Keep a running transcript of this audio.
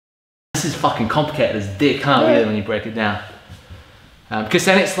this is fucking complicated as dick, can't we, when you break it down? Because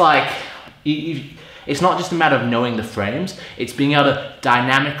then it's like, it's not just a matter of knowing the frames, it's being able to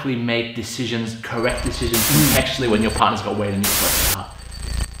dynamically make decisions, correct decisions contextually when your partner's got weight on you.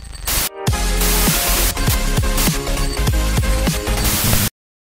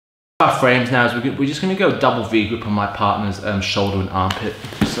 Our frames now is we're just going to go double V grip on my partner's shoulder and armpit.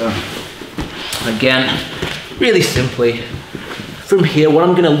 So again, really simply, from here, what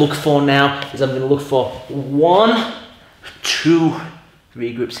I'm going to look for now is I'm going to look for 1, 2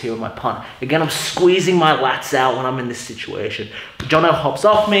 V grips here with my partner. Again, I'm squeezing my lats out when I'm in this situation. Jono hops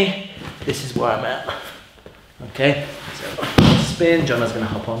off me. This is where I'm at. Okay, so spin. Jono's going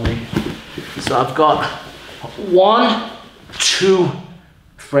to hop on me. So I've got 1, 2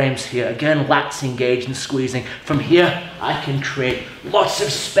 frames here. Again, lats engaged and squeezing. From here, I can create lots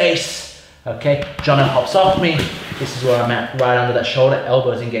of space. Okay, Jono hops off me. This is where I'm at, right under that shoulder,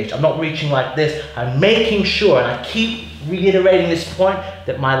 elbows engaged. I'm not reaching like this. I'm making sure, and I keep reiterating this point,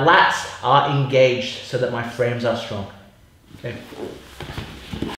 that my lats are engaged so that my frames are strong. Okay.